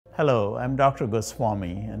Hello, I'm Dr.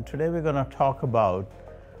 Goswami, and today we're going to talk about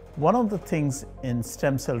one of the things in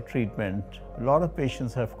stem cell treatment a lot of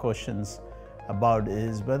patients have questions about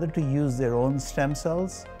is whether to use their own stem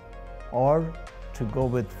cells or to go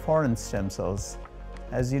with foreign stem cells.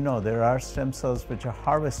 As you know, there are stem cells which are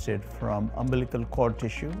harvested from umbilical cord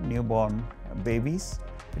tissue, newborn babies.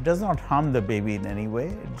 It does not harm the baby in any way.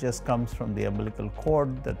 It just comes from the umbilical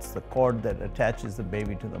cord. That's the cord that attaches the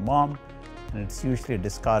baby to the mom, and it's usually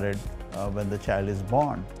discarded when the child is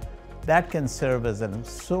born. That can serve as a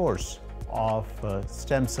source of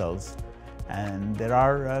stem cells, and there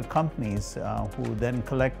are companies who then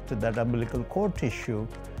collect that umbilical cord tissue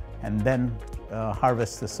and then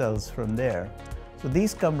harvest the cells from there. So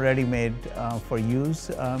these come ready-made for use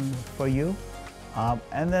for you.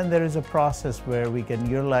 And then there is a process where we can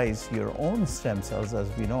utilize your own stem cells. As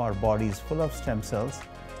we know, our body is full of stem cells,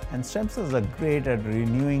 and stem cells are great at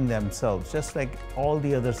renewing themselves. Just like all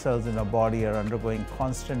the other cells in our body are undergoing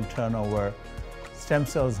constant turnover, stem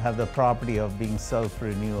cells have the property of being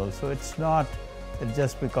self-renewal. So it's not that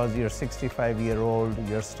just because you're 65-year-old,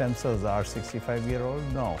 your stem cells are 65-year-old.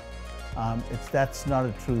 No, that's not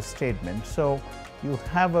a true statement. So you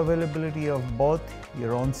have availability of both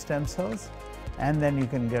your own stem cells, and then you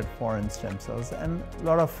can get foreign stem cells. And a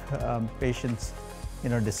lot of patients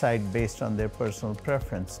decide based on their personal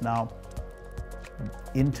preference. Now,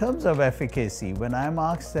 in terms of efficacy, when I'm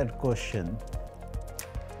asked that question,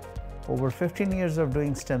 over 15 years of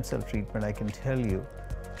doing stem cell treatment, I can tell you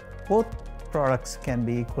both products can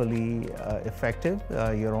be equally effective,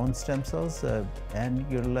 your own stem cells and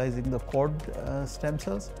utilizing the cord stem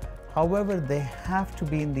cells. However, they have to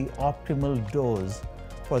be in the optimal dose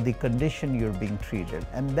for the condition you're being treated.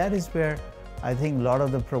 And that is where I think a lot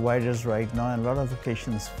of the providers right now and a lot of the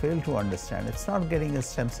patients fail to understand. It's not getting a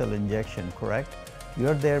stem cell injection, correct?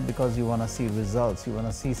 You're there because you want to see results. You want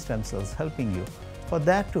to see stem cells helping you. For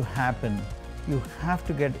that to happen, you have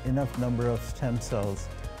to get enough number of stem cells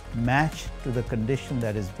matched to the condition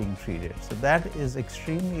that is being treated. So that is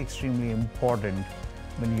extremely, extremely important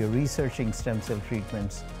when you're researching stem cell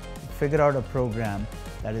treatments. Figure out a program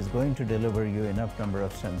that is going to deliver you enough number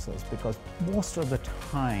of stem cells, because most of the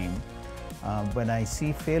time when I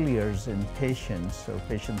see failures in patients, or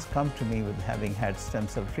patients come to me with having had stem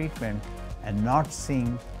cell treatment and not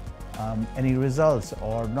seeing any results,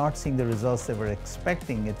 or not seeing the results they were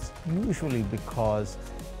expecting, it's usually because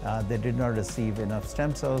they did not receive enough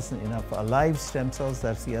stem cells, enough alive stem cells.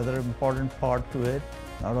 That's the other important part to it.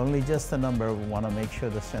 Not only just the number, we want to make sure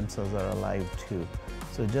the stem cells are alive too.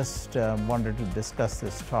 So just wanted to discuss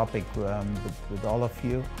this topic with all of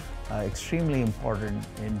you. Extremely important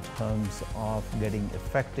in terms of getting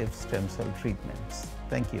effective stem cell treatments.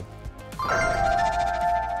 Thank you.